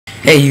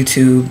Hey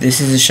YouTube, this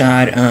is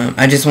Ashad.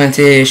 I just wanted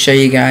to show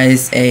you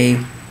guys a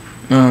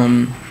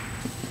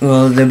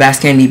the Bass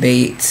Kandi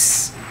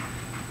Baits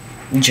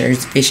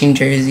fishing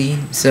jersey.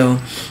 So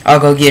I'll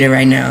go get it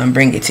right now and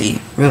bring it to you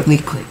really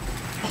quick.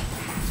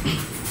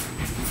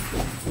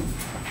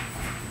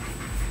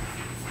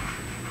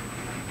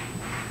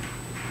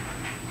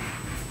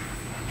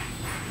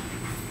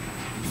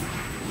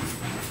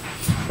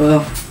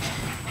 Well,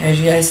 as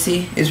you guys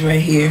see, it's right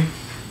here.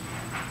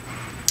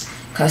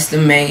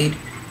 Custom made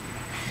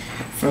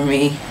for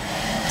me.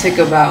 Took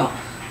about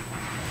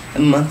a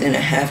month and a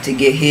half to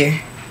get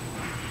here.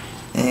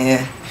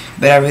 Yeah,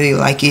 but I really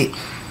like it.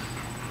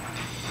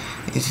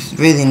 It's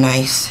really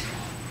nice.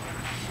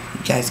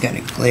 You guys got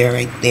a glare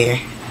right there.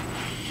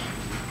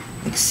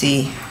 You can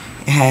see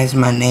it has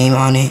my name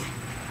on it.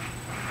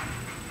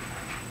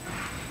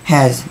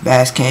 Has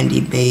Bass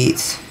Kandi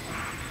Baits,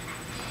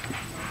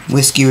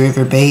 Whiskey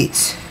River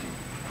Baits,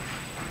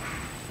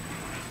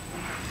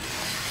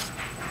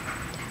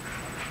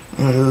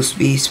 and a little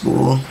speed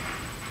spool.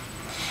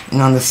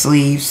 And on the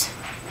sleeves,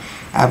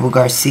 Abu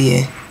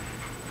Garcia.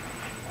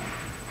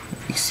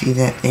 You see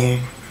that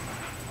there.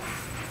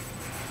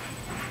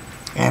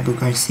 Abu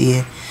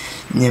Garcia.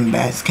 And then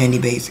Bass Kandi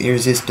Baits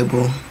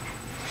Irresistible.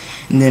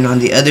 And then on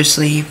the other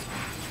sleeve,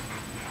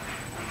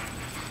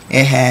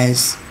 it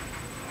has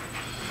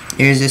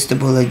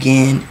Irresistible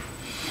again.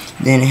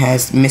 Then it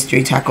has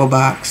Mystery Tackle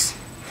Box.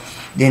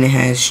 Then it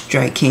has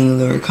Strike King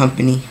Lure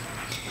Company.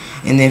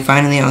 And then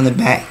finally on the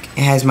back,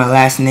 it has my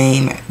last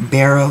name,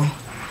 Barrow.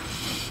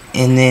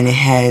 And then it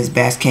has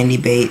Bass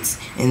Kandi Baits.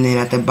 And then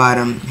at the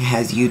bottom, it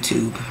has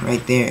YouTube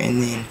right there.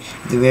 And then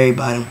at the very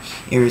bottom,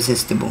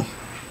 Irresistible.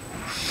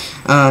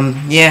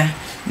 Yeah,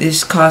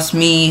 this cost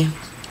me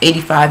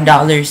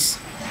 $85.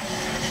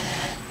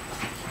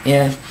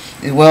 Yeah,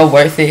 it's well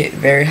worth it.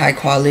 Very high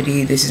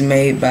quality. This is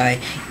made by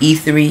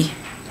E3.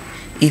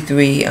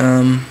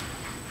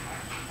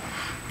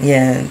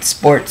 Yeah,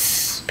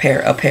 sports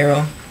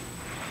apparel.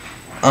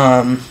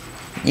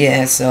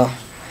 Yeah, so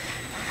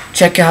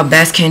check out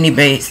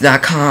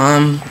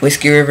BassKandiBaits.com,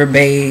 Whiskey River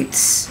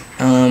Baits,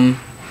 and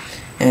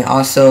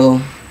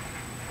also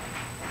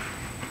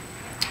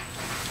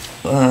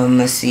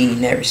let's see,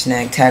 Never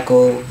Snag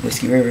Tackle,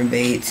 Whiskey River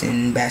Baits,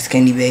 and Bass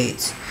Kandi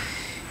Baits.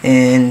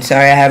 And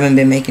sorry I haven't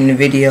been making the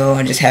video.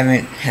 I just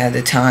haven't had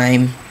the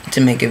time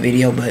to make a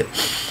video, but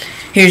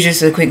here's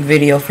just a quick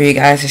video for you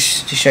guys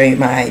to show you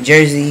my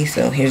jersey.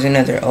 So here's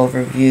another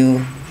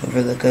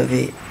overlook of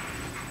it.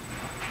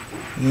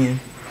 Yeah.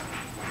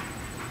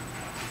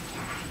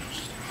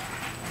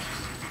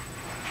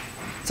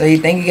 So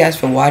thank you guys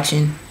for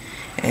watching,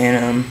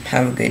 and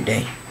have a good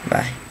day.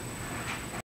 Bye.